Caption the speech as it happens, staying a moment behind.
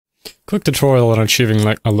quick tutorial on achieving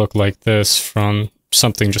like a look like this from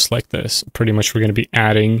something just like this. Pretty much we're going to be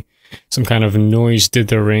adding some kind of noise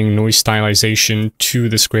dithering, noise stylization to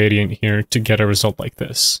this gradient here to get a result like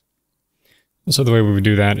this. And so the way we would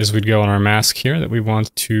do that is we'd go on our mask here that we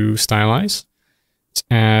want to stylize. Let's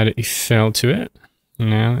add a fill to it.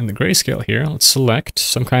 Now in the grayscale here, let's select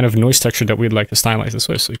some kind of noise texture that we'd like to stylize this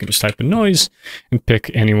with. So you can just type in noise and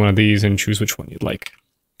pick any one of these and choose which one you'd like.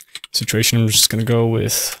 Situation, I'm just going to go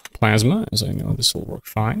with plasma, as I know this will work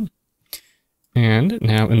fine. And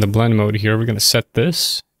now in the blend mode here, we're going to set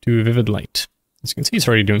this to vivid light. As you can see, it's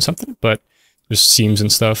already doing something, but there's seams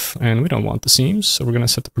and stuff, and we don't want the seams. So we're going to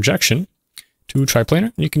set the projection to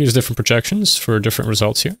triplanar. You can use different projections for different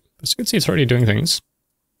results here. As you can see, it's already doing things.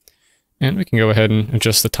 And we can go ahead and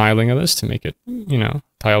adjust the tiling of this to make it, you know,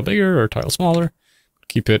 tile bigger or tile smaller.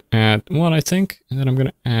 Keep it at 1, I think. And then I'm going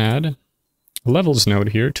to add a levels node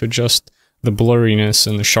here to adjust the blurriness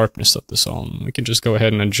and the sharpness of this all. And we can just go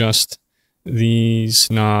ahead and adjust these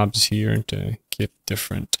knobs here to get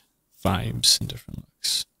different vibes and different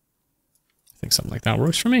looks. I think something like that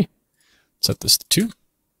works for me. Set this to 2.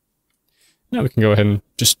 Now we can go ahead and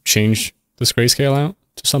just change this grayscale out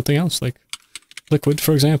to something else, like liquid,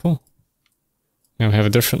 for example. Now we have a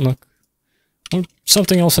different look. Or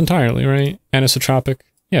something else entirely, right? Anisotropic.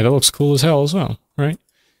 Yeah, that looks cool as hell as well, right?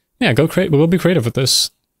 Yeah, we'll be creative with this.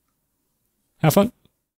 Have fun.